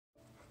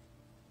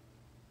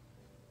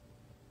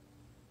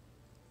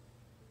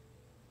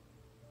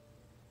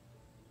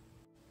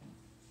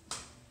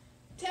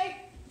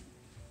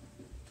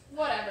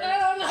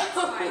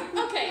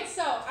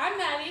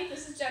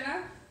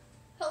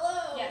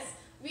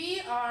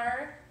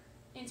are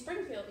in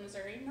Springfield,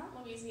 Missouri, not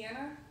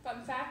Louisiana,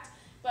 fun fact.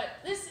 But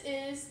this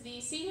is the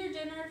senior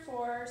dinner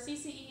for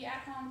CCE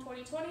at Home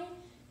 2020,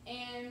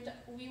 and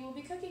we will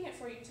be cooking it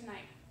for you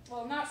tonight.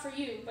 Well, not for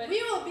you, but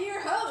we will be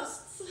your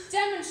hosts.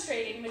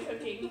 Demonstrating the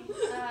cooking.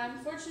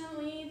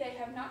 Unfortunately, they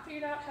have not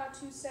figured out how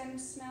to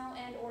send smell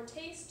and or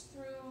taste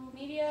through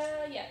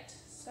media yet.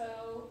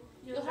 So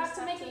you'll have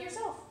to make it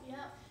yourself. Yeah.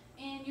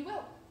 And you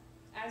will,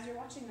 as you're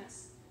watching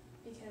this,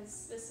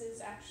 because this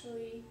is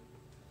actually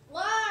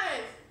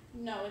live.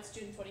 No, it's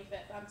June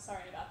 25th. I'm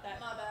sorry about that.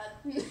 My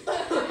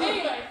bad.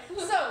 Anyway,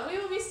 so we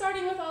will be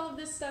starting with all of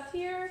this stuff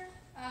here.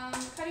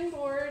 Cutting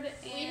board.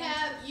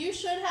 And you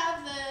should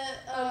have the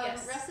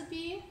yes.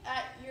 recipe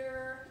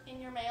in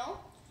your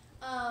mail.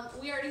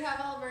 We already have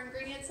all of our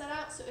ingredients set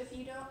out, so if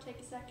you don't, take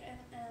a second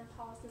and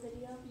pause the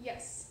video.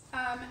 Yes.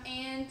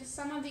 And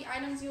some of the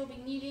items you'll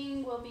be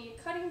needing will be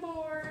a cutting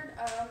board,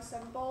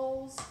 some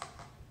bowls,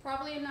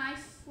 probably a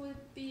knife would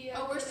be a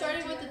we're good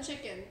starting idea. with the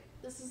chicken.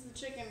 This is the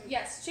chicken.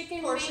 Yes,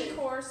 chicken portion. Main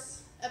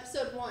course.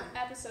 Episode 1.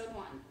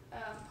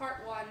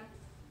 Part 1,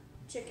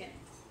 chicken.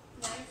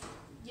 Knife.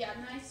 Yeah,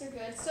 knives are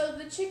good. So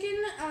the chicken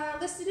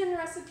listed in the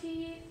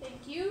recipe,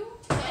 thank you.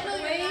 Handle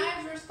your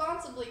knives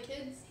responsibly,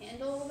 kids.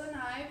 Handle the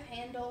knife,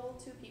 handle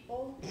to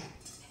people.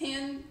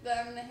 Hand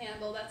them the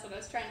handle, that's what I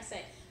was trying to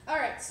say.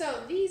 Alright,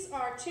 so these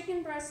are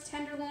chicken breast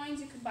tenderloins.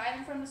 You can buy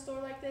them from the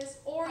store like this,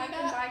 or you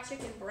can buy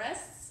chicken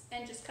breasts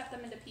and just cut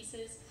them into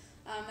pieces.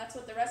 That's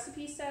what the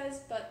recipe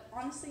says, but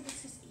honestly,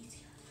 this is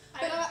easier.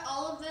 I got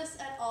all of this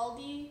at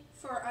Aldi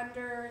for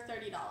under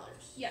 $30.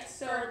 Yes,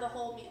 so for the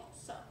whole meal.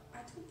 So I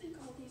don't think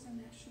Aldi's a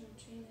national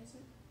chain, is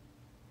it?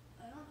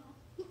 I don't know.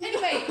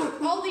 Anyway,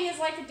 Aldi is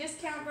like a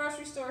discount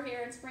grocery store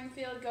here in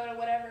Springfield. Go to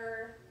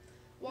whatever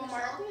Walmart.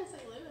 There's Aldi in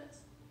St. Louis.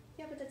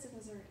 Yeah, but that's in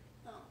Missouri.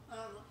 Oh, I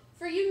don't know.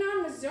 For you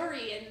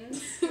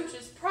non-Missourians, which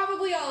is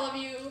probably all of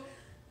you,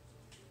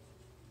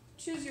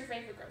 choose your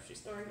favorite grocery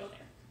store and go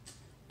there.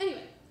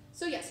 Anyway.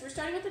 So yes, we're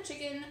starting with the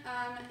chicken,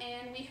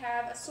 and we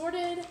have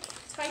assorted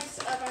types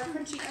of our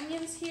crunchy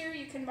onions here.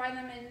 You can buy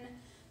them in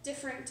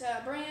different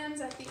brands.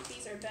 I think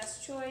these are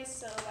Best Choice,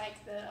 so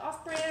like the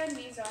off-brand,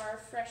 these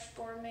are Fresh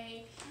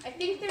Gourmet. I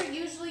think they're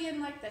usually in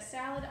like the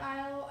salad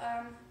aisle.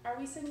 Are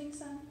we sending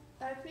some?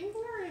 I think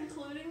we're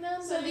including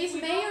them. So these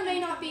may or may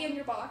not be in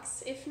your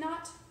box. If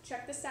not,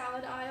 check the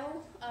salad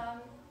aisle.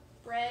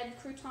 Bread,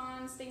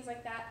 croutons, things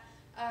like that.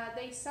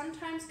 They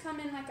sometimes come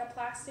in like a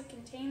plastic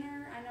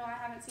container. I know I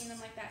haven't seen them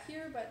like that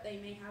here, but they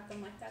may have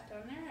them like that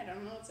down there. I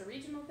don't know, it's a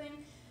regional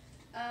thing.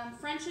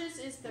 French's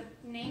is the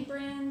name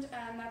brand,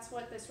 that's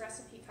what this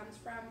recipe comes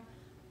from,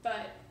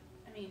 but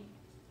I mean,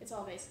 it's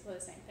all basically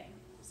the same thing.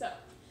 So,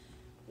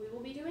 we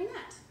will be doing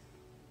that.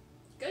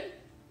 Good?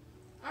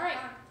 Alright,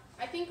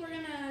 I think we're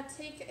gonna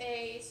take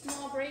a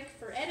small break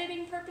for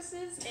editing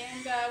purposes,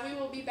 and we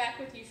will be back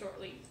with you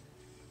shortly.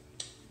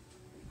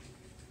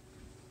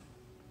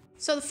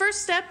 So the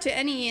first step to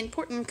any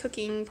important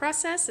cooking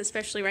process,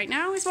 especially right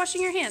now, is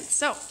washing your hands.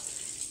 So,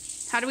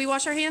 how do we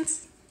wash our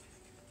hands?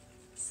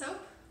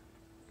 Soap,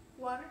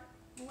 water,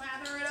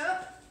 lather it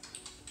up.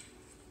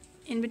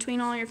 In between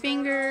all your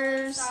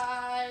fingers.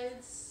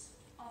 Sides,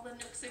 all the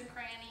nooks and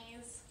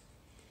crannies,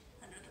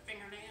 under the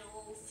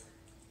fingernails.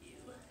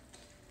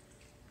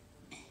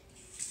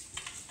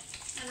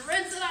 And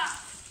rinse it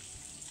off.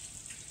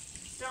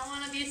 Don't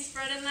want to be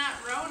spreading that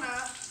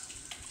Rona.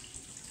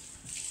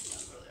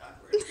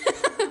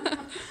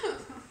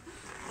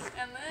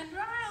 And then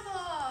dry them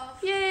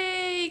off.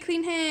 Yay,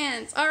 clean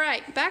hands. All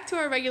right, back to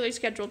our regularly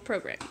scheduled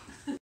program.